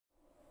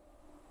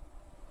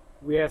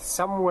we are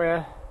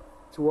somewhere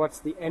towards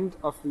the end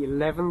of the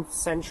 11th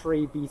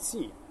century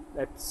BC.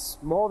 That's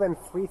more than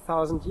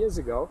 3,000 years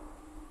ago.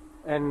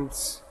 And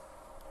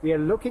we are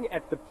looking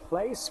at the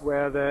place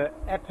where the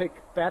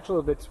epic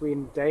battle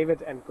between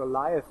David and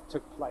Goliath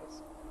took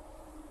place.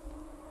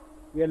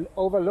 We are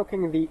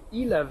overlooking the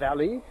Elah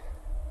Valley,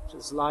 which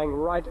is lying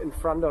right in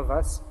front of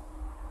us.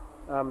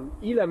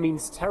 Elah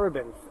means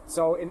terebinth.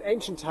 So in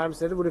ancient times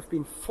that would have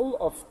been full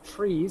of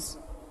trees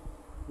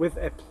with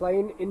a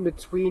plain in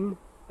between,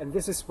 and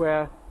this is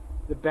where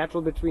the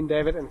battle between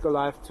David and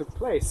Goliath took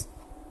place.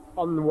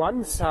 On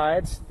one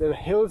side, the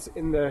hills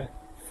in the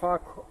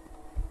far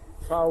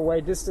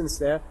away distance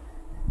there,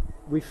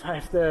 we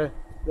have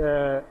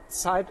the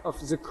side of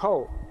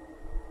Zuko.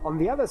 On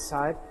the other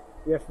side,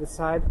 we have the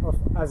side of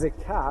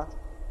Azekah,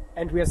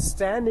 and we are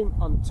standing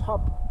on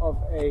top of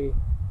a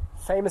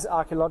famous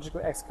archaeological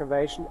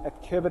excavation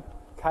at Khirbet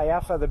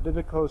Qeiyafa, the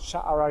biblical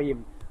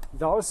Sha'arayim.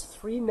 Those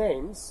three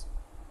names,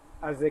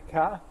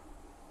 Azekah,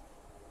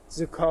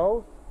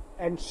 Zuko,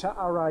 and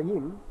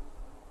Sha'arayim,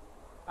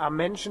 are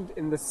mentioned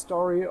in the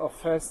story of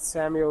 1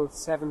 Samuel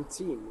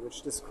 17,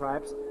 which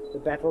describes the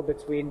battle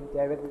between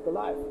David and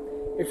Goliath.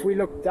 If we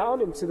look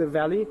down into the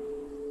valley,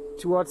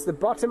 towards the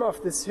bottom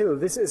of this hill,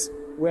 this is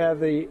where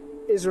the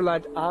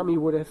Israelite army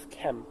would have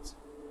camped.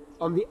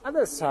 On the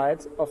other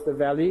side of the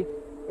valley,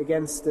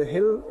 against the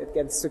hill,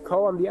 against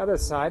Sukkot on the other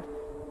side,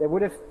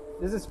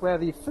 this is where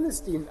the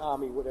Philistine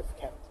army would have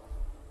camped.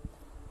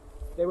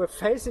 They were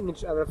facing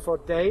each other for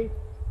a day,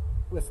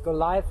 with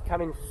Goliath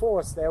coming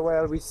forth there,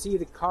 where we see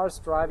the cars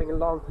driving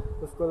along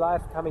with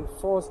Goliath coming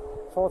forth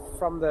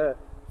from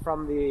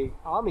the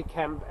army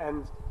camp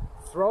and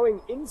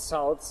throwing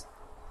insults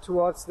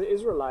towards the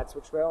Israelites,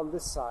 which were on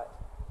this side.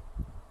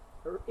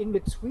 In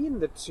between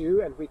the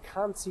two, and we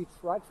can't see it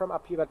right from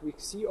up here, but we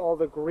see all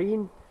the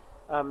green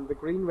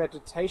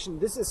vegetation.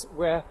 This is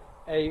where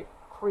a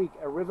creek,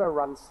 a river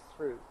runs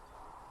through.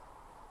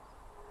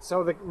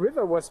 So the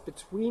river was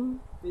between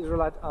the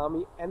Israelite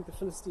army and the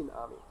Philistine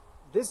army.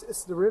 This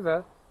is the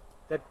river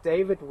that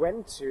David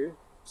went to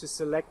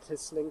select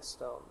his sling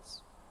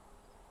stones,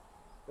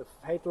 the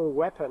fatal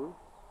weapon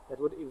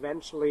that would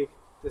eventually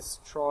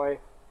destroy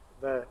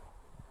the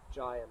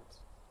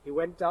giant. He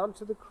went down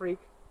to the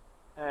creek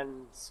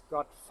and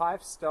got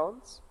 5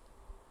 stones.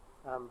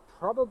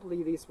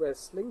 Probably these were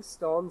sling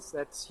stones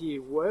that he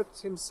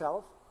worked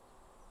himself,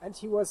 and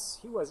he was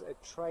a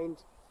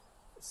trained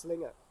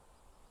slinger,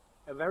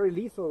 a very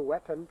lethal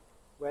weapon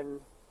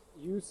when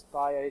used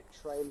by a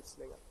trained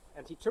slinger.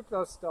 And he took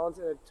those stones,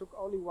 and it took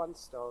only 1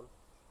 stone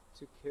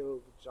to kill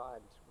the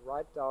giant,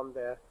 right down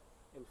there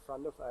in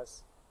front of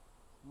us,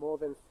 more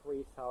than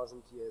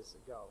 3,000 years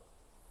ago.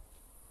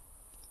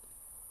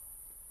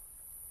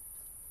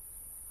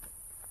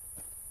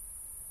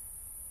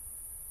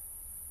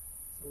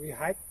 So we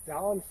hiked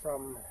down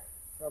from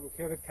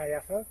Khirbet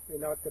Qeiyafa. We're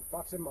now at the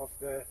bottom of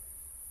the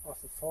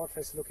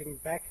fortress, looking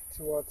back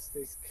towards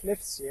these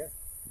cliffs here.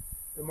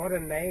 The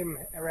modern name,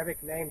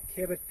 Arabic name,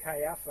 Khirbet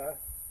Qeiyafa,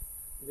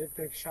 the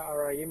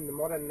Sha'arayim, the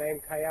modern name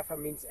Keiafa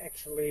means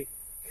actually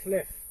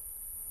cliff,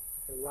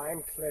 a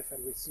lime cliff,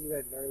 and we see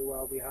that very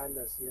well behind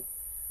us here.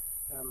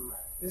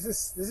 This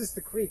is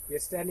the creek. We're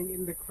standing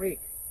in the creek.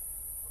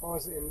 Of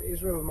course, in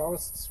Israel,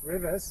 most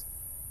rivers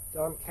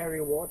don't carry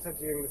water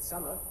during the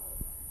summer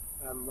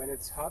when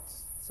it's hot.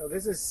 So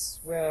this is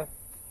where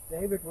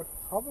David would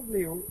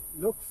probably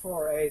look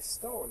for a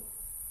stone,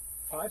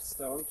 5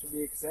 stone to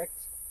be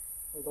exact,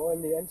 although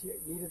in the end he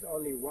needed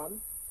only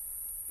 1.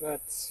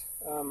 But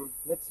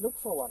let's look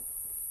for one.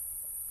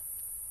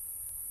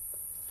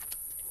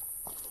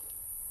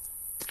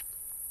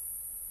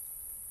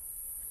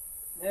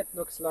 That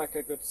looks like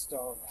a good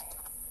stone.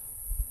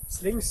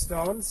 Sling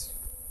stones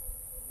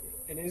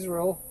in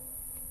Israel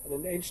and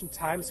in ancient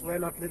times were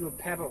not little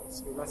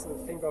pebbles. We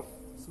mustn't think of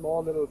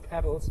small little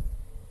pebbles,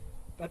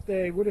 but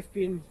they would have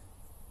been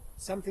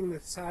something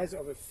the size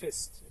of a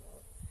fist.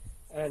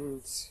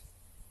 And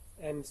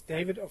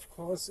David, of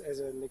course, as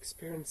an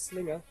experienced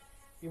slinger,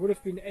 he would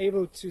have been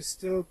able to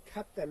still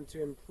cut them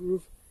to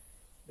improve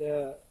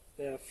their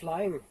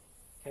flying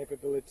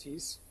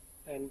capabilities,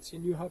 and he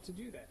knew how to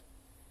do that,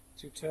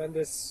 to turn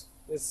this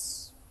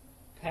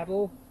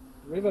pebble,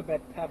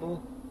 riverbed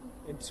pebble,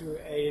 into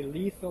a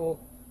lethal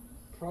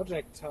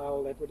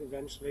projectile that would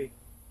eventually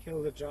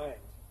kill the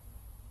giant.